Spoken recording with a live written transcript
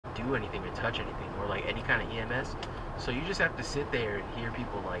do anything or touch anything or like any kind of EMS. So you just have to sit there and hear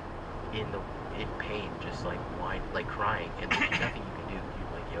people like in pain, just like whine, like crying, and there's nothing you can do.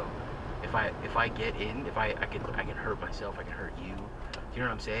 You're like, yo, if I get in, I can hurt myself, I can hurt you. Do you know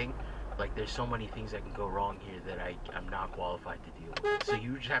what I'm saying? Like there's so many things that can go wrong here that I'm not qualified to deal with. So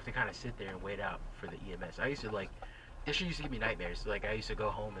you just have to kind of sit there and wait out for the EMS. I used to like, this shit used to give me nightmares. Like I used to go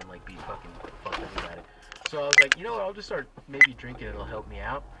home and like be fucking fucked up about it. So I was like, you know what? I'll just start maybe drinking. It'll help me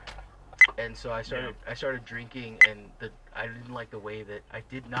out. And so I started drinking, and I didn't like the way that I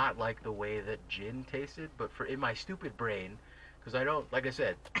did not like the way that gin tasted. But in my stupid brain, because I don't, like I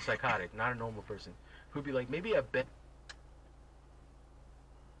said, psychotic, not a normal person, who'd be like, maybe a bet